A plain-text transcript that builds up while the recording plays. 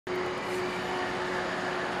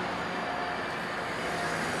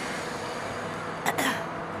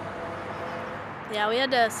Yeah, we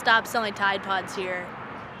had to stop selling Tide Pods here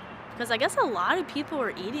because I guess a lot of people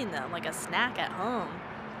were eating them like a snack at home.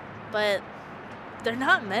 But they're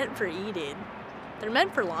not meant for eating. They're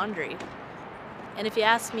meant for laundry. And if you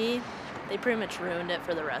ask me, they pretty much ruined it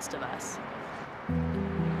for the rest of us.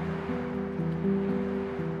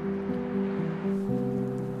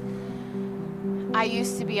 I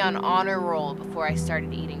used to be on honor roll before I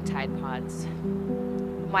started eating Tide Pods.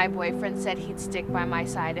 My boyfriend said he'd stick by my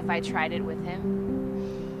side if I tried it with him.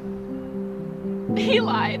 He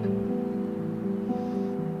lied.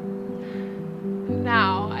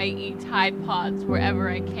 Now I eat Tide Pods wherever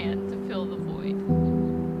I can to fill the void.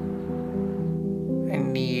 I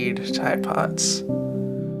need Tide Pods.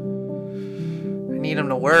 I need them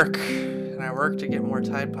to work, and I work to get more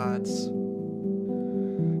Tide Pods.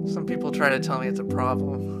 Some people try to tell me it's a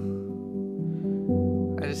problem.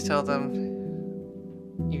 I just tell them,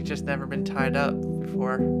 you've just never been tied up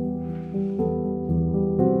before.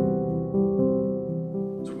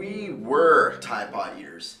 So we were Tide Pod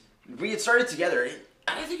eaters. We had started together.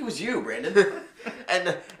 I think it was you, Brandon.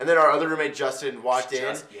 and then our other roommate, Justin, walked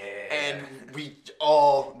in. And we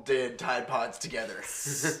all did Tide Pods together.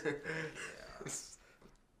 Yes.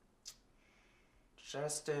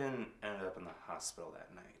 Justin ended up in the hospital that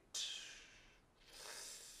night.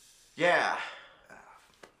 Yeah.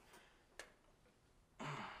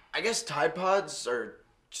 I guess Tide Pods are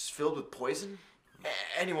just filled with poison.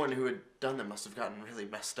 Anyone who had done them must have gotten really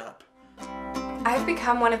messed up. I've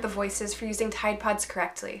become one of the voices for using Tide Pods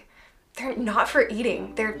correctly. They're not for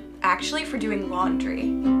eating. They're actually for doing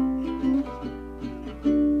laundry.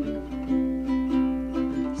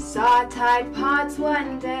 Saw Tide Pods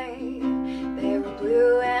one day. They were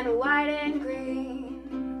blue and white and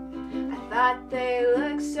green. I thought they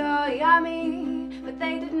looked so yummy, but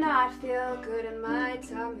they did not feel good in my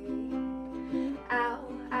tummy. Ow,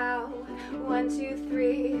 ow, 1, 2,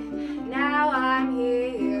 3. Now I'm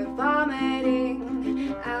here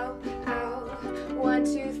vomiting. Ow, ow, 1,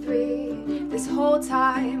 2, 3. This whole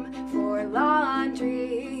time for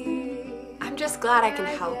laundry. I'm just glad I can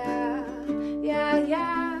help.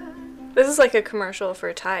 Yeah. This is like a commercial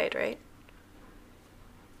for Tide, right?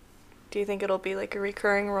 Do you think it'll be like a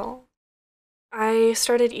recurring role? I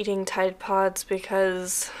started eating Tide Pods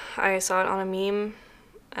because I saw it on a meme,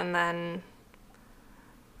 and then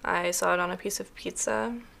I saw it on a piece of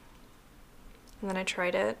pizza, and then I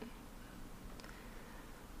tried it.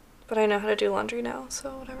 But I know how to do laundry now,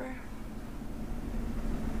 so whatever.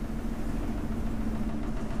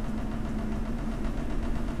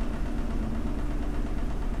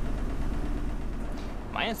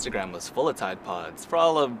 My Instagram was full of Tide Pods for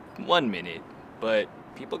all of 1 minute, but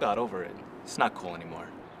people got over it. It's not cool anymore.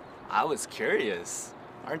 I was curious,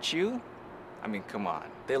 aren't you? I mean, come on,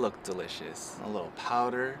 they look delicious. A little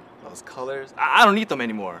powder, those colors. I don't eat them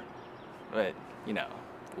anymore, but you know,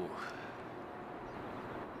 ooh.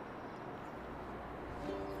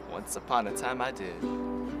 Once upon a time I did.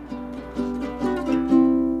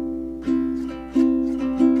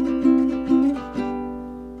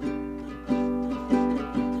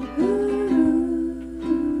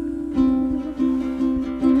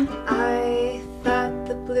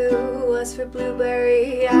 For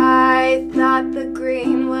blueberry, I thought the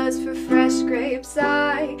green was for fresh grapes,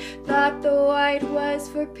 I thought the white was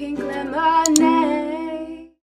for pink lemonade.